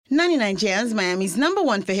99 Jams, Miami's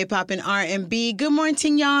 #1 for hip-hop and R&B. Good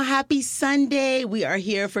morning, y'all. Happy Sunday. We are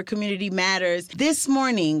here for Community Matters. This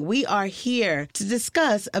morning, we are here to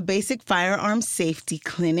discuss a basic firearms safety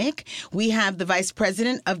clinic. We have the Vice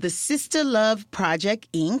President of the Sista Love Project,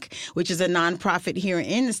 Inc., which is a nonprofit here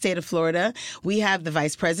in the state of Florida. We have the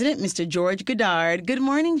Vice President, Mr. George Goddard. Good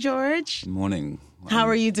morning, George. Good morning. How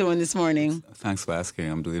are you doing this morning? Thanks for asking.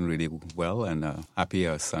 I'm doing really well, and happy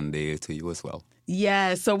Sunday to you as well.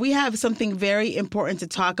 Yeah, so we have something very important to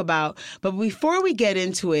talk about. But before we get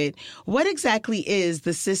into it, what exactly is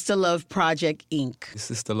the Sista Love Project, Inc.? The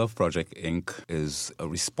Sista Love Project, Inc. is a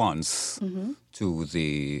response to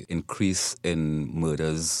the increase in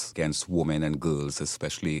murders against women and girls,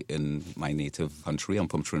 especially in my native country. I'm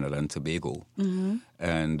from Trinidad and Tobago.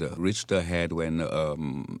 And reached ahead when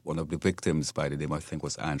one of the victims, by the name I think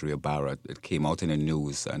was Andrea Barrett, it came out in the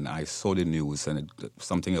news, and I saw the news, and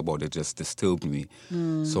something about it just disturbed me.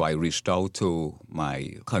 So I reached out to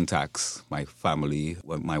my contacts, my family,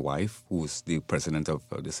 my wife, who's the president of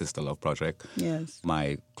the Sista Love Project. Yes.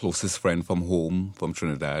 My closest friend from home, from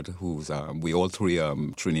Trinidad, who's we all three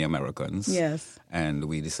Trini Americans. Yes. And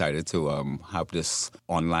we decided to have this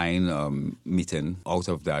online meeting. Out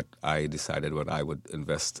of that, I decided that I would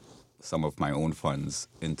invest some of my own funds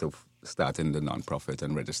into starting the nonprofit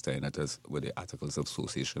and registering it as with the Articles of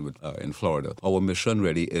Association in Florida. Our mission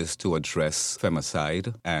really is to address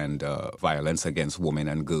femicide and violence against women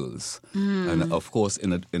and girls. And of course,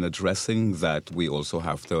 in addressing that, we also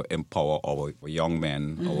have to empower our young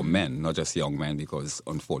men, our men, not just young men, because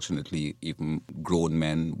unfortunately, even grown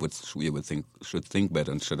men, which we would think should think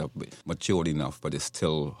better and should have been matured enough, but they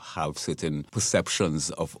still have certain perceptions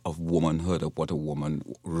of womanhood, of what a woman's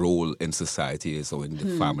role in society is or in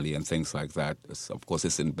the family and things like that. Of course,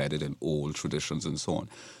 it's embedded in old traditions and so on.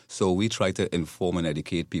 So we try to inform and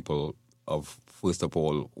educate people of, first of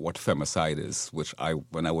all, what femicide is, which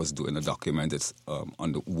when I was doing a document, it's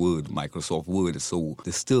on the Word, Microsoft Word. It's so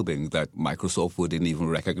disturbing that Microsoft Word didn't even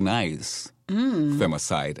recognize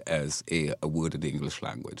femicide as a word in the English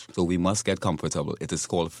language. So we must get comfortable. It is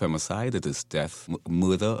called femicide. It is death,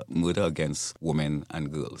 murder against women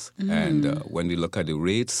and girls. And when we look at the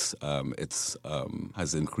rates, it's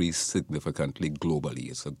has increased significantly globally.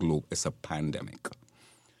 It's a pandemic.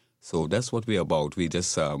 So that's what we're about. We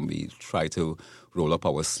just we try to roll up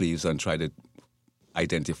our sleeves and try to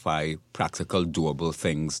identify practical, doable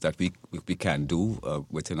things that we can do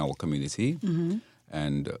within our community.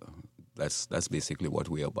 And that's basically what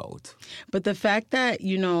we're about. But the fact that,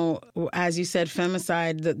 as you said,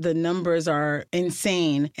 femicide, the numbers are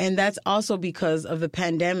insane. And that's also because of the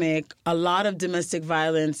pandemic. A lot of domestic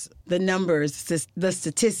violence, the numbers, the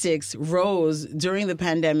statistics rose during the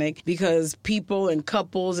pandemic because people and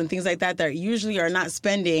couples and things like that usually are not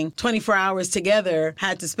spending 24 hours together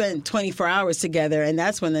had to spend 24 hours together. And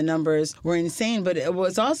that's when the numbers were insane. But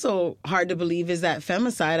what's also hard to believe is that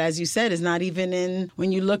femicide, as you said, is not even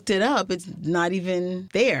when you looked it up, it's not even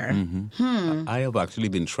there. I have actually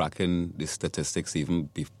been tracking the statistics even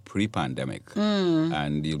pre-pandemic.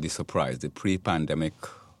 And you'll be surprised. The pre-pandemic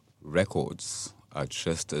records are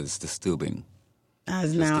just as disturbing.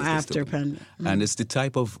 As now after pandemic. And it's the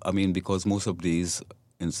type of, because most of these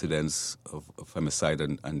incidents of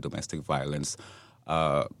femicide and domestic violence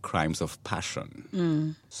are crimes of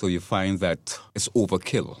passion. So you find that it's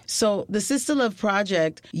overkill. So the Sista Love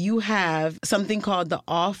Project, you have something called the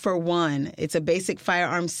All for One. It's a basic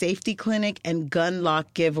firearms safety clinic and gun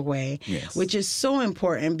lock giveaway, which is so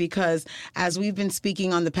important because as we've been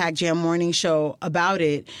speaking on the Pac Jam Morning Show about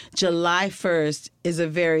it, July 1st is a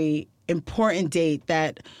very important date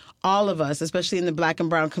that all of us, especially in the Black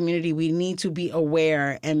and brown community, we need to be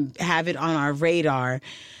aware and have it on our radar.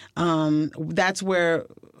 That's where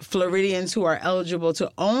Floridians who are eligible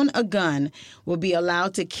to own a gun will be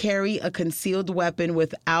allowed to carry a concealed weapon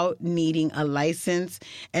without needing a license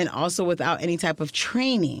and also without any type of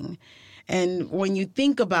training. And when you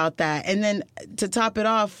think about that, and then to top it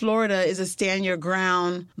off, Florida is a stand your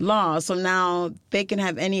ground law. So now they can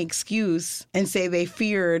have any excuse and say they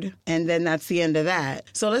feared, and then that's the end of that.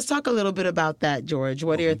 So let's talk a little bit about that, George.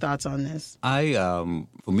 What are your thoughts on this?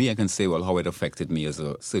 For me, I can say, how it affected me as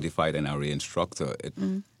a certified NRA instructor. It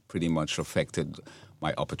pretty much affected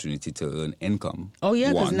my opportunity to earn income. Oh,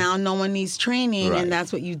 yeah, because now no one needs training, and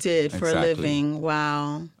that's what you did for a living.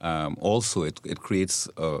 Wow. Also, it creates,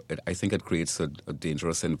 I think it creates a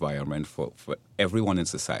dangerous environment for everyone in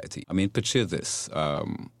society. I mean, picture this.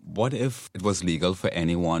 What if it was legal for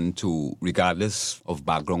anyone to, regardless of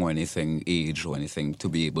background or anything, age or anything, to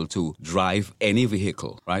be able to drive any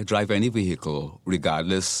vehicle, right? Drive any vehicle,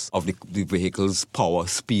 regardless of the vehicle's power,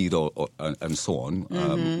 speed, and so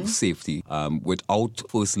on, safety, without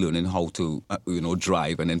first learning how to,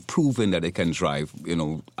 drive and then proving that they can drive,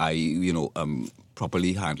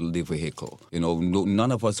 properly handle the vehicle.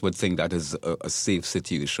 None of us would think that is a safe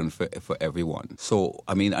situation for everyone. So,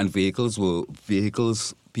 I mean, and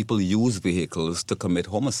people use vehicles to commit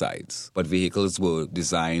homicides, but vehicles were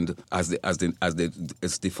designed as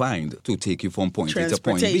it's defined to take you from point A to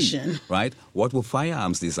point B, right? What were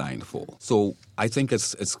firearms designed for? So I think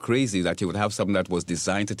it's crazy that you would have something that was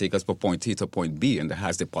designed to take us from point A to point B and that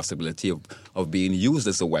has the possibility of being used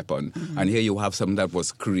as a weapon. Mm-hmm. And here you have something that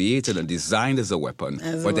was created and designed as a weapon,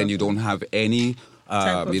 then you don't have any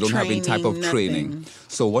you don't have any type of training.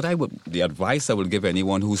 So the advice I would give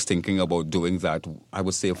anyone who's thinking about doing that, I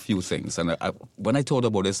would say a few things. And when I thought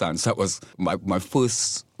about this answer, my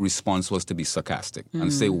first response was to be sarcastic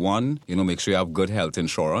and say, one, make sure you have good health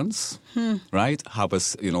insurance, right? Have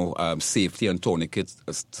safety and tourniquet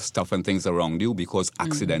stuff and things around you because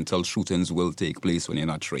accidental shootings will take place when you're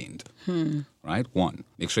not trained. Right? One,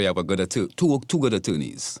 make sure you have a good two good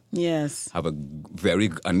attorneys. Yes. Have a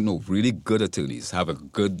really good attorneys. Have a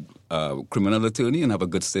good criminal attorney and have a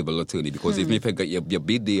good civil attorney because even if you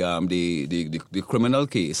beat the criminal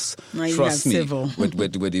case, now trust me, civil. with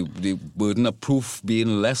the burden of proof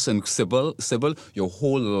being less than civil, your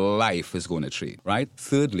whole life is going to change, right?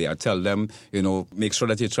 Thirdly, I tell them, make sure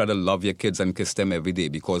that you try to love your kids and kiss them every day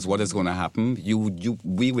because what is going to happen,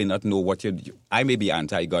 we will not know what I may be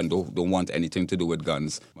anti-gun, don't want anything to do with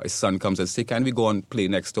guns. My son comes and says, can we go and play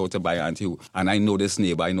next door to buy Auntie? And I know this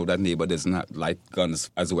neighbor, I know that neighbor doesn't like guns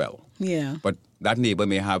as well. Yeah. But that neighbor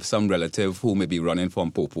may have some relative who may be running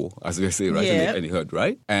from Popo, as they say, right? Yeah. In the hood,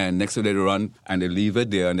 right? And next to they run and they leave it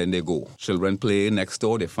there and then they go. Children play next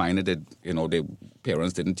door, they find it that, their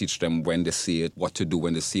parents didn't teach them when they see it, what to do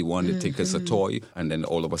when they see one, they think it's a toy, and then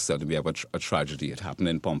all of a sudden we have a tragedy. It happened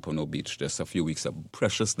in Pompano Beach just a few weeks ago. A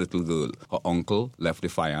precious little girl, her uncle left the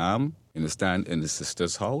firearm in the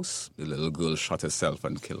sister's house. The little girl shot herself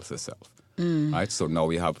and killed herself. Right? So now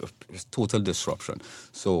we have a total disruption.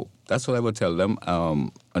 So that's what I would tell them.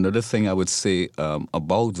 Another thing I would say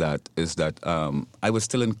about that is that I would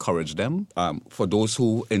still encourage them. For those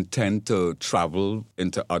who intend to travel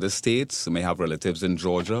into other states, may have relatives in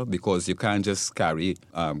Georgia, because you can't just carry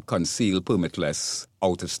concealed permitless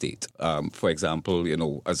out of state. For example,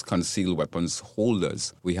 as concealed weapons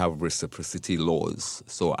holders, we have reciprocity laws.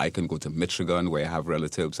 So I can go to Michigan where I have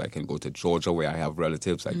relatives. I can go to Georgia where I have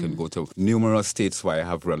relatives. I can go to numerous states where I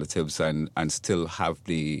have relatives and still have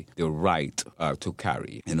the right to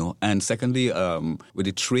carry. And secondly, with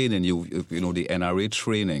the training, the NRA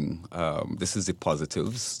training, this is the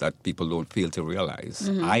positives that people don't fail to realize.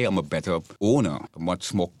 I am a better owner, a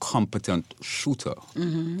much more competent shooter.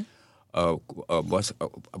 A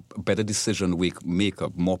better decision maker,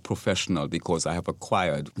 more professional, because I have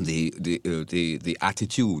acquired the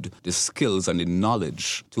attitude, the skills, and the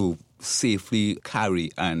knowledge to safely carry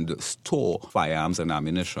and store firearms and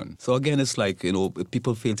ammunition. So again, it's like,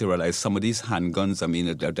 people fail to realize some of these handguns,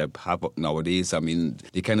 that they have nowadays,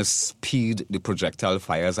 they kind of speed the projectile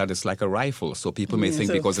fires that it's like a rifle. So people may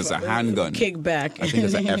think because it's a handgun. Kickback. I think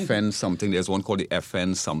it's an FN something. There's one called the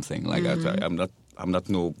FN something like that. I'm not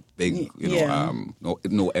no big, I'm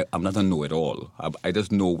not a know-it-all. I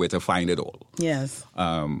just know where to find it all. Yes.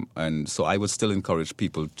 And so I would still encourage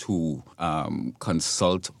people to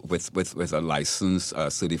consult with a licensed,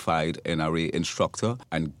 certified NRA instructor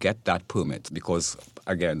and get that permit, because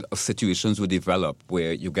again, situations will develop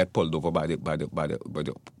where you get pulled over by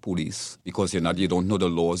the police because you don't know the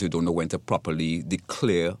laws, you don't know when to properly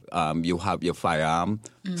declare you have your firearm.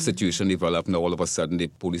 Situation develop, now all of a sudden the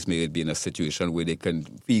police may be in a situation where they can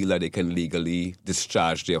feel that they can legally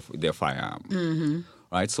discharge their firearm.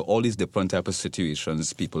 Right, so all these different type of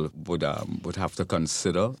situations people would have to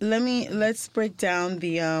consider. Let's break down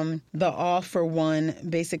the All for One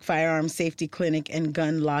Basic Firearm Safety Clinic and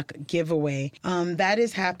Gun Lock Giveaway. That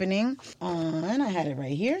is happening on, I had it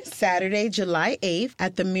right here, Saturday, July 8th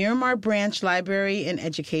at the Miramar Branch Library and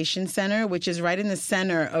Education Center, which is right in the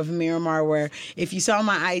center of Miramar, where if you saw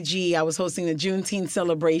my IG, I was hosting the Juneteenth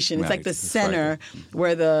celebration. It's like the center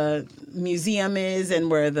where the museum is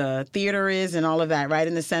and where the theater is and all of that, right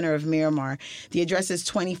in the center of Miramar. The address is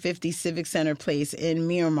 2050 Civic Center Place in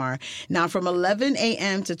Miramar. Now, from 11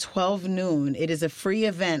 a.m. to 12 noon, it is a free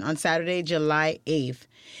event on Saturday, July 8th.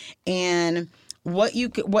 And what you're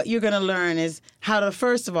going to learn is how to,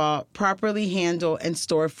 first of all, properly handle and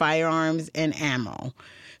store firearms and ammo.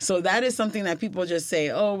 So that is something that people just say,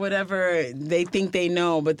 oh, whatever, they think they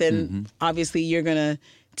know. But then obviously you're going to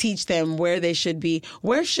teach them where they should be.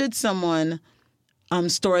 Where should someone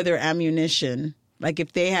store their ammunition? Like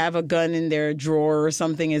if they have a gun in their drawer or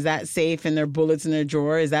something, is that safe? And their bullets in their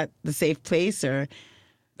drawer, is that the safe place? Or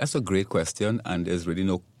that's a great question, and there's really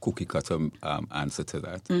no cookie cutter answer to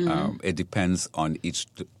that. It depends on each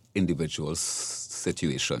individual's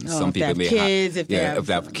situation. Some people may kids, have kids, if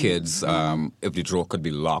they have kids, if the drawer could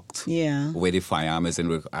be locked, where the firearm is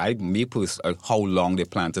in. How long they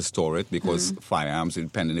plan to store it, because firearms,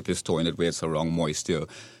 depending if you're storing it where it's around moisture,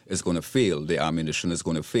 it's going to fail. The ammunition is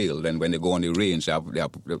going to fail. Then when they go on the range, they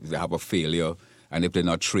have a failure, and if they're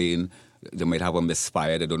not trained, they might have a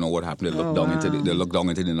misfire. They don't know what happened. They look down into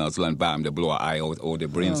the nozzle and bam, they blow an eye out or their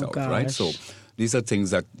brains out. Gosh. Right. So these are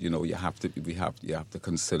things that you have to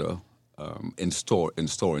consider in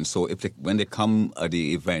storing. So when they come at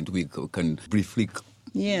the event, we can briefly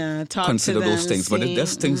consider those things. But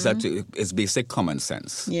there's things that is basic common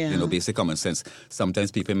sense. Basic common sense.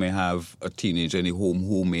 Sometimes people may have a teenager in the home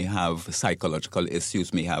who may have psychological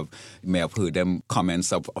issues, may have heard them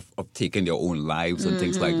comments of taking their own lives and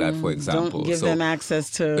things like that, for example. Don't give them access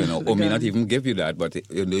to or may not even give you that, but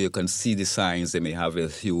you can see the signs they may have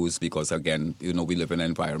issues, because again, we live in an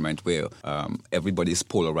environment where everybody's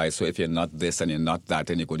polarized. So if you're not this and you're not that,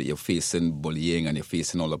 and you're facing bullying and you're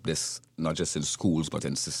facing all of this, not just in schools, but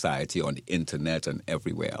in society, on the internet, and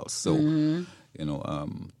everywhere else. So,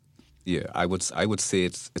 I would say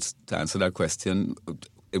it's to answer that question,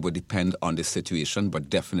 it would depend on the situation, but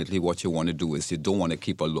definitely what you want to do is you don't want to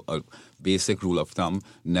keep a basic rule of thumb: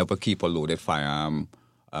 never keep a loaded firearm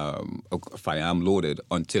loaded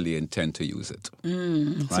until you intend to use it.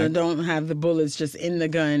 Right? So don't have the bullets just in the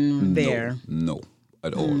gun there. No,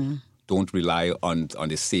 at all. Don't rely on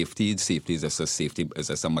the safety. Safety is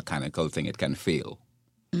just a mechanical thing. It can fail.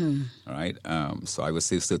 All right. So I would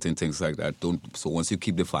say certain things like that. So once you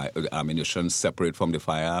keep the ammunition separate from the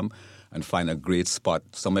firearm and find a great spot,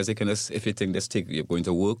 sometimes you can just, if you think you're going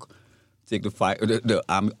to work, take the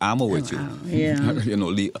ammo with you. Yeah.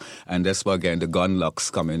 And that's where again the gun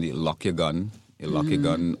locks come in. You lock your gun. You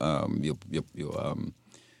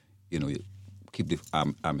keep the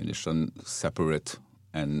ammunition separate.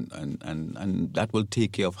 And that will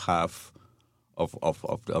take care of half of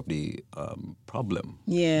the problem.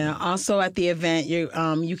 Yeah. Also at the event, you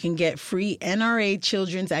can get free NRA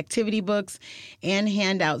children's activity books and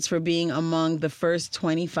handouts for being among the first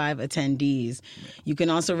 25 attendees. You can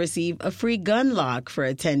also receive a free gun lock for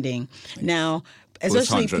attending. Now,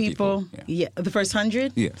 especially people. The first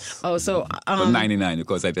 100? Yes. Oh, so 99,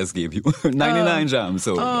 because I just gave you 99 jams.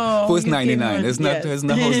 So first 99. How's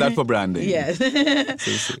that for branding? Yes.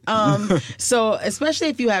 So especially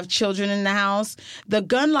if you have children in the house, the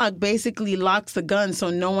gun lock basically locks the gun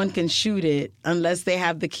so no one can shoot it unless they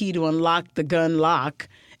have the key to unlock the gun lock.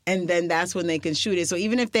 And then that's when they can shoot it. So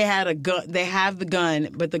even if they had a gun, they have the gun,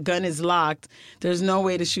 but the gun is locked, there's no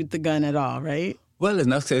way to shoot the gun at all, right? Well, it's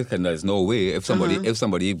not saying there's no way. If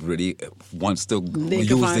somebody really wants to use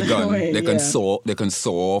the gun, they can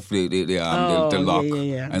saw off the lock.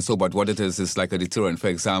 And so, but what it is like a deterrent. For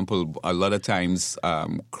example, a lot of times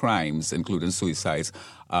crimes, including suicides,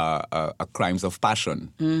 are crimes of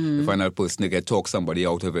passion. You find a person, they can talk somebody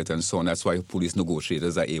out of it and so on. That's why police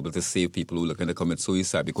negotiators are able to save people who are looking to commit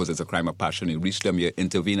suicide, because it's a crime of passion. You reach them, you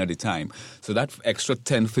intervene at the time. So that extra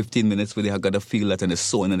 10, 15 minutes where they have got to feel that and it's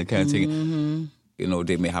so on and the kind of thing.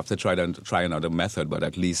 They may have to try another method, but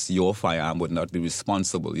at least your firearm would not be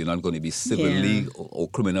responsible. You're not going to be civilly or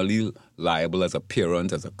criminally liable as a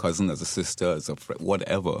parent, as a cousin, as a sister, as a friend,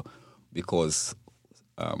 whatever, because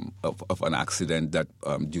of an accident that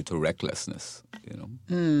due to recklessness.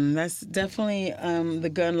 That's definitely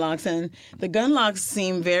the gun locks, and the gun locks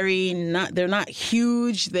seem they're not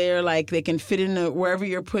huge. They're like they can fit in wherever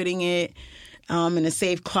you're putting it. In a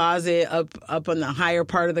safe closet, up on the higher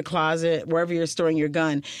part of the closet, wherever you're storing your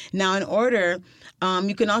gun. Now,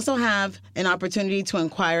 you can also have an opportunity to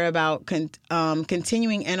inquire about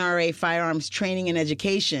continuing NRA firearms training and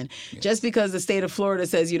education. Yes. Just because the state of Florida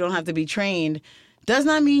says you don't have to be trained does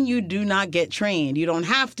not mean you do not get trained. You don't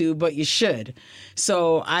have to, but you should.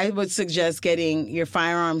 So I would suggest getting your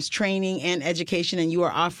firearms training and education, and you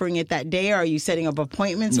are offering it that day, or are you setting up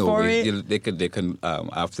appointments for it? They can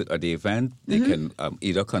after the event, they can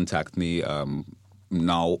either contact me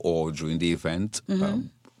now or during the event.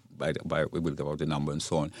 we'll give out the number and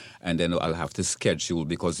so on. And then I'll have to schedule,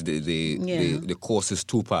 because the course is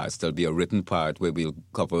 2 parts. There'll be a written part where we'll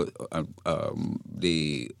cover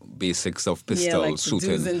the basics of pistol like shooting.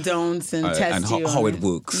 Do's and don'ts and test and how it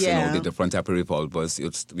works. Yeah. The different type of revolvers.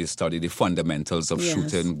 We study the fundamentals of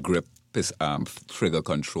shooting, grip, trigger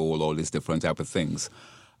control, all these different type of things.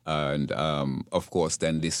 And of course,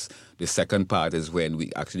 then the second part is when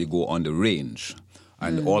we actually go on the range.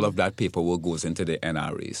 And all of that paperwork goes into the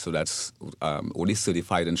NRA. So that's only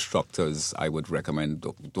certified instructors I would recommend.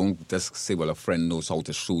 Don't just say, well, a friend knows how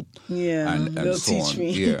to shoot and they'll so teach on.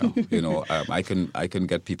 me. Yeah, I can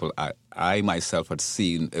get people. I myself had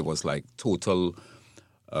seen it was like total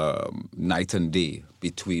night and day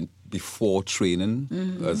between before training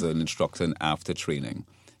as an instructor and after training.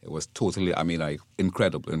 It was totally,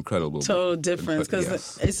 incredible. Total difference,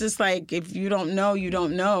 because it's just like, if you don't know, you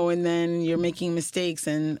don't know, and then you're making mistakes,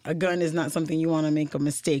 and a gun is not something you want to make a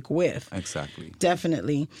mistake with. Exactly.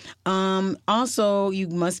 Definitely. Also, you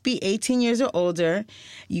must be 18 years or older.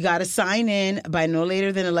 You got to sign in by no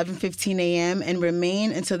later than 11:15 a.m. and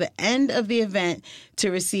remain until the end of the event to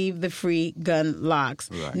receive the free gun locks.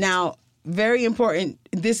 Right. Now, very important,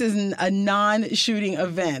 this is a non-shooting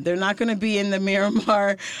event. They're not going to be in the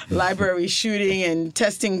Miramar Library shooting and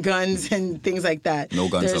testing guns and things like that. No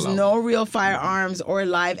guns allowed. There's no real firearms or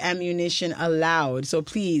live ammunition allowed. So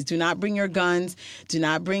please do not bring your guns. Do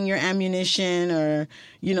not bring your ammunition or,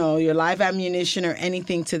 your live ammunition or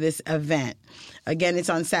anything to this event. Again, it's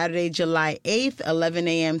on Saturday, July 8th, 11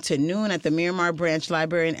 a.m. to noon at the Miramar Branch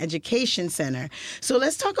Library and Education Center. So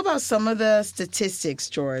let's talk about some of the statistics,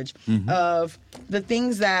 George, of the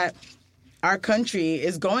things that our country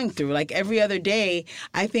is going through. Like every other day,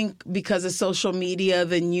 I think because of social media,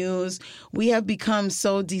 the news, we have become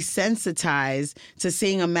so desensitized to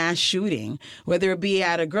seeing a mass shooting, whether it be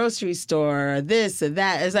at a grocery store or this or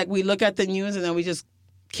that. It's like we look at the news and then we just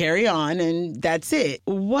carry on, and that's it.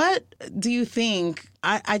 What do you think?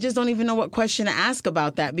 I just don't even know what question to ask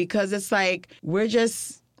about that, because it's like we're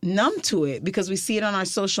just numb to it because we see it on our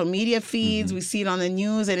social media feeds, we see it on the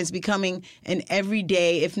news, and it's becoming an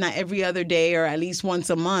everyday, if not every other day, or at least once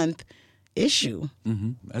a month issue.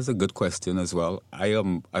 That's a good question as well. I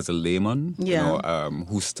am, as a layman,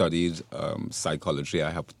 who studied psychology.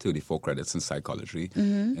 I have 34 credits in psychology,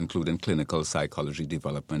 including clinical psychology,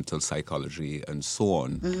 developmental psychology, and so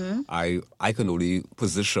on. I can only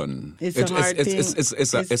position. It's a hard thing.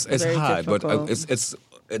 It's hard, difficult. but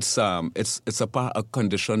it's a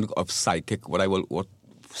condition of what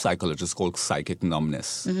psychologists call psychic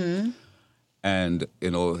numbness. And,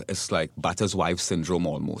 it's like batter's wife syndrome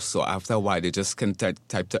almost. So after a while, they just can type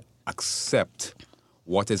to accept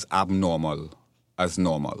what is abnormal as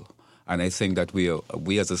normal. And I think that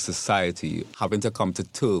we as a society having to come to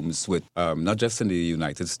terms with, not just in the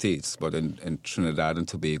United States, but in Trinidad and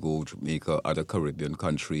Tobago, Jamaica, other Caribbean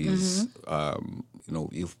countries,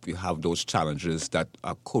 you have those challenges that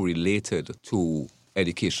are correlated to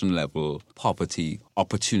education level, poverty,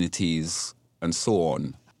 opportunities, and so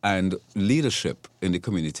on. And leadership in the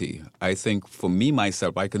community. I think for me,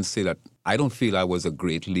 myself, I can say that I don't feel I was a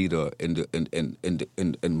great leader in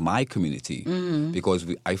my community because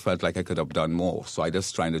I felt like I could have done more. So I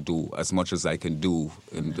just trying to do as much as I can do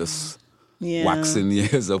in this waxing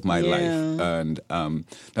years of my life. And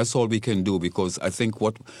that's all we can do, because I think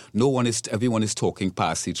everyone is talking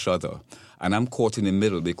past each other. And I'm caught in the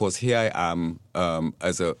middle, because here I am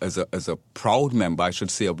as a proud member, I should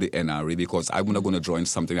say, of the NRA, because I'm not going to join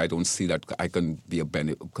something I don't see that I could be a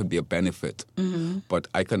benefit. But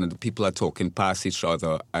people are talking past each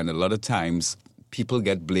other, and a lot of times people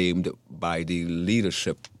get blamed by the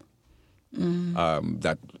leadership. By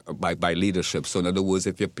leadership. So in other words,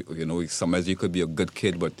 if sometimes you could be a good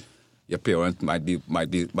kid, but your parent might be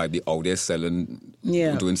out there selling,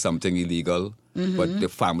 doing something illegal. But the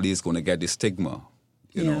family is going to get the stigma,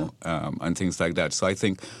 and things like that. So I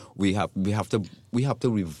think we have to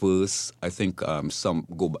reverse. I think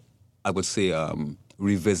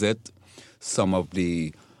revisit some of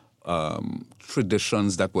the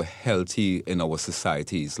traditions that were healthy in our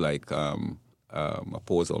societies. Like a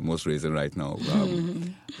pause almost raising right now.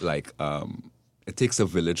 It takes a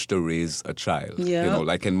village to raise a child.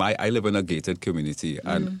 Like I live in a gated community,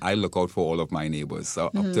 and I look out for all of my neighbors. So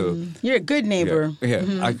you're a good neighbor.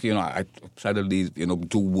 I try to leave,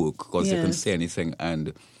 do work, because they can say anything,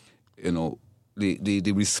 and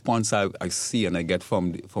the response I see and I get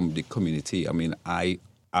from the community. I mean,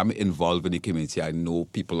 I'm involved in the community. I know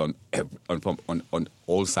people on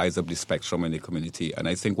all sides of the spectrum in the community, and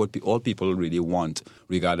I think what all people really want,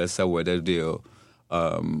 regardless of whether they're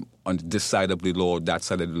on this side of the law, that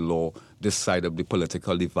side of the law, this side of the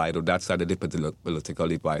political divide or that side of the political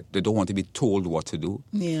divide. They don't want to be told what to do.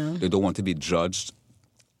 Yeah. They don't want to be judged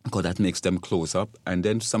because that makes them close up. And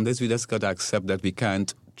then sometimes we just got to accept that we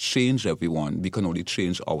can't change everyone. We can only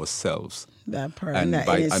change ourselves. That part. And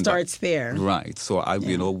it starts there. Right. So,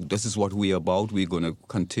 this is what we're about. We're going to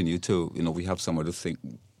continue to, we have some other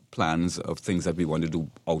plans of things that we want to do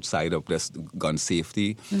outside of this gun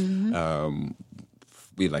safety. Mm-hmm.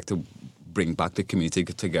 We like to bring back the community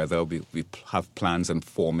together. We have plans and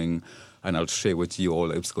forming, and I'll share with you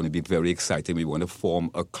all, it's going to be very exciting. We want to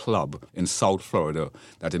form a club in South Florida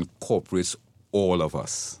that incorporates all of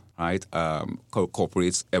us, right?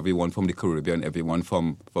 Incorporates everyone from the Caribbean, everyone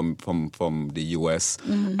from the U.S.,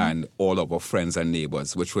 mm-hmm. and all of our friends and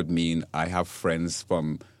neighbors, which would mean I have friends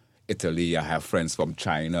from Italy, I have friends from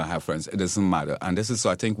China, I have friends, it doesn't matter. And this is,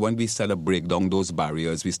 so I think when we start to break down those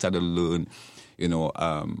barriers, we start to learn,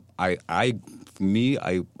 I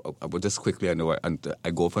would just quickly, I know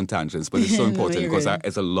I go off on tangents, but it's so important because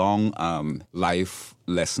it's a long life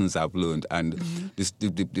lessons I've learned. And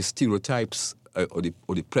mm-hmm. the stereotypes or the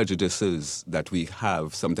prejudices that we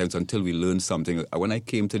have sometimes until we learn something. When I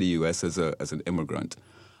came to the U.S. as an immigrant,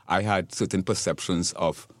 I had certain perceptions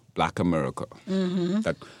of Black America. Mm-hmm.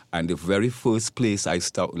 And the very first place I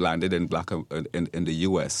landed in in the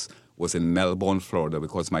U.S. was in Melbourne, Florida,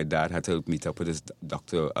 because my dad had to meet up with his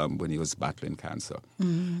doctor when he was battling cancer.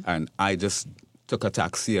 Mm-hmm. And I just took a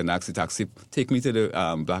taxi and asked the taxi, take me to the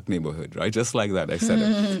Black neighborhood, right? Just like that, I said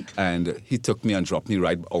it. And he took me and dropped me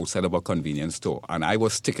right outside of a convenience store. And I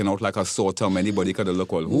was sticking out like a sore thumb. Anybody could have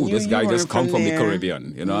looked, well, this guy just come from the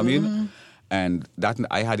Caribbean, you know what I mean? And that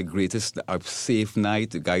I had the greatest safe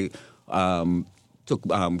night. The guy took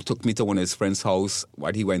me to one of his friend's house.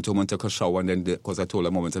 While he went home and took a shower, and then because I told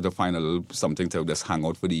him I wanted to find a little something to just hang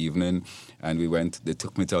out for the evening, and we went. They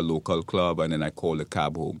took me to a local club, and then I called a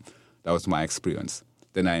cab home. That was my experience.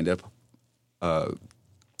 Then I ended up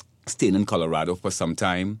staying in Colorado for some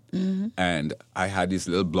time, mm-hmm. and I had these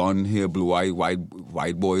little blonde hair, blue-eyed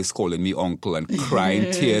white boys calling me uncle and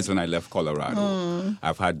crying tears when I left Colorado. Aww.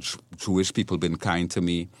 I've had Jewish people been kind to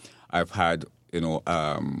me. I've had,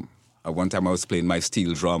 one time I was playing my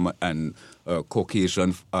steel drum and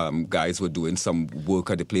Caucasian guys were doing some work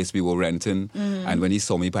at the place we were renting. Mm. And when he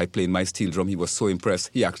saw me by playing my steel drum, he was so impressed.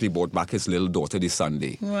 He actually brought back his little daughter this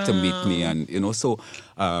Sunday to meet me. And, so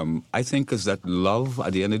I think is that love,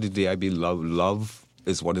 at the end of the day, love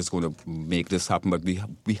is what is going to make this happen. But we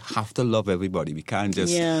have to love everybody. We can't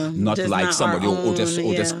just not like somebody or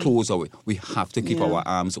just close our. We have to keep our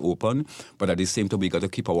arms open, but at the same time we got to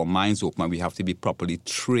keep our minds open. And we have to be properly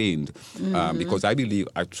trained because I believe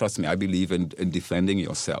in defending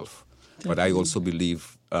yourself. Definitely. But I also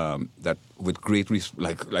believe that with great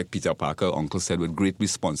like Peter Parker, Uncle said, with great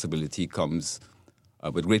responsibility comes.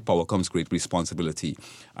 With great power comes great responsibility,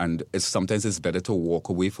 and sometimes it's better to walk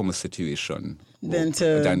away from a situation than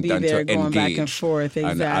to be there going engage. Back and forth.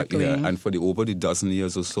 Exactly. And for over the dozen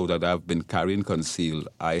years or so that I've been carrying concealed,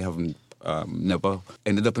 I haven't never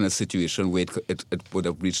ended up in a situation where it would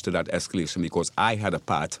have reached to that escalation because I had a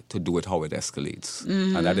part to do it how it escalates.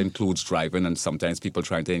 Mm-hmm. And that includes driving and sometimes people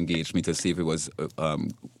trying to engage me to see if it was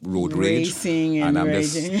road rage. Racing and I'm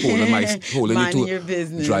raging. just holding Minding you to your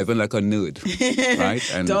business. Driving like a nerd. Right?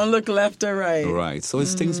 And don't look left or right. Right. So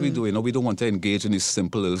it's things we do. We don't want to engage in this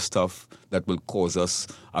simple little stuff that will cause us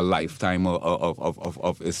a lifetime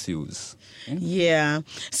of issues. Yeah.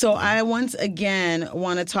 So I once again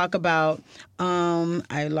want to talk about,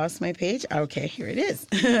 I lost my page. Okay, here it is.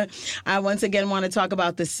 I once again want to talk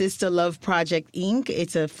about the Sista Love Project, Inc.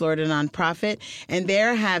 It's a Florida nonprofit, and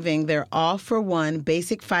they're having their all-for-one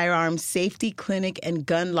basic firearms safety clinic and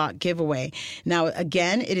gun lock giveaway. Now,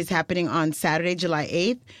 again, it is happening on Saturday, July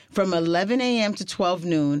 8th from 11 a.m. to 12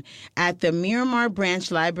 noon at the Miramar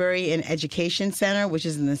Branch Library and Education Center, which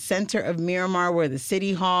is in the center of Miramar where the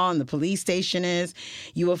City Hall and the police station is.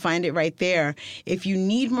 You will find it right there. If you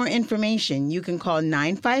need more information, you can call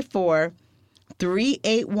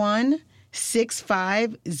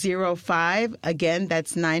 954-381-6505. Again,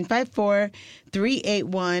 that's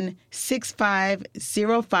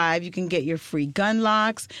 954-381-6505. You can get your free gun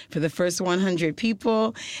locks for the first 100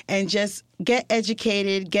 people and just get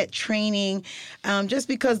educated, get training. Just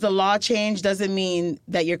because the law changed doesn't mean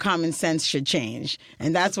that your common sense should change.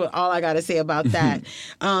 And that's all I got to say about that.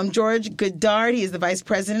 George Goddard, he is the Vice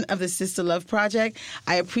President of the Sista Love Project.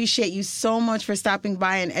 I appreciate you so much for stopping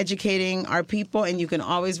by and educating our people, and you can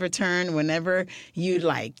always return whenever you'd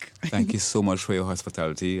like. Thank you so much for your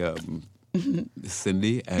hospitality.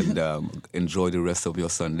 Cindy, and enjoy the rest of your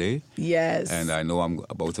Sunday. Yes. And I know I'm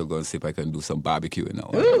about to go and see if I can do some barbecuing now.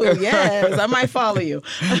 Ooh, yes. I might follow you.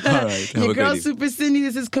 All right. Your girl, Super Cindy.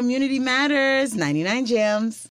 This is Community Matters, 99 Jams.